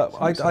 But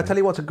I tell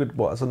you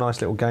what's a nice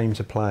little game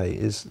to play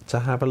is to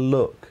have a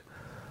look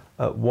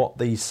at what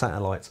these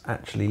satellites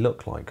actually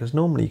look like, because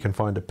normally you can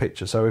find a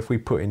picture. So if we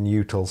put in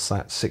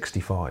Eutelsat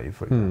 65,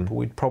 for example,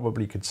 we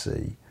probably could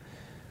see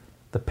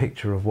the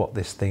picture of what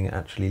this thing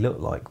actually looked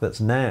like that's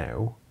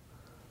now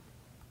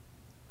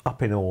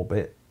up in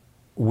orbit,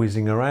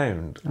 whizzing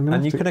around.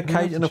 And you can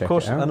occasionally, of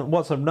course, and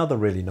what's another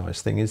really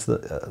nice thing is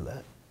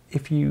that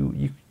if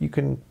you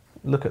can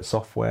look at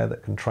software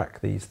that can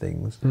track these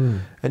things,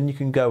 and you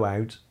can go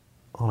out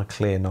on a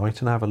clear night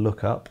and have a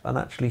look up and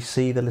actually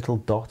see the little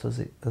dot as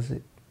it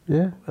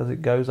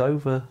goes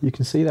over. You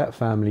can see that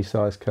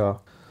family-sized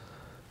car.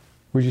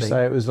 Would you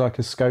say it was like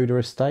a Skoda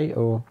estate,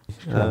 or?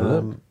 Have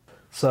a look.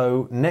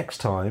 So next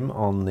time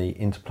on the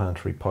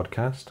Interplanetary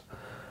podcast,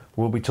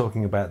 we'll be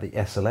talking about the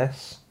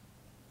SLS,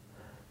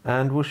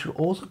 and we should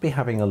also be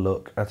having a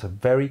look at a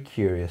very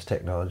curious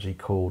technology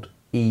called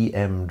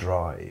EM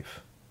Drive.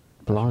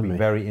 Blimey.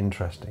 Very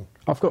interesting.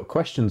 I've got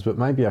questions, but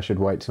maybe I should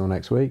wait till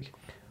next week.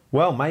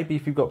 Well, maybe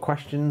if you've got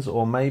questions,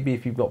 or maybe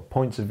if you've got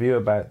points of view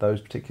about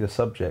those particular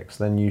subjects,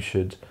 then you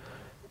should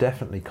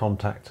definitely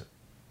contact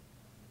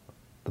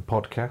the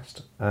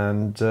podcast,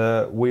 and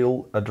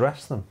we'll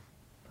address them.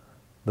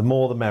 The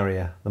more the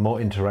merrier. The more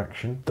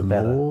interaction, the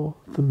better. The more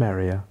the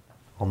merrier.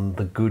 On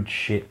the good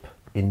ship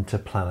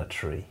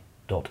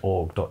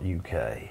interplanetary.org.uk.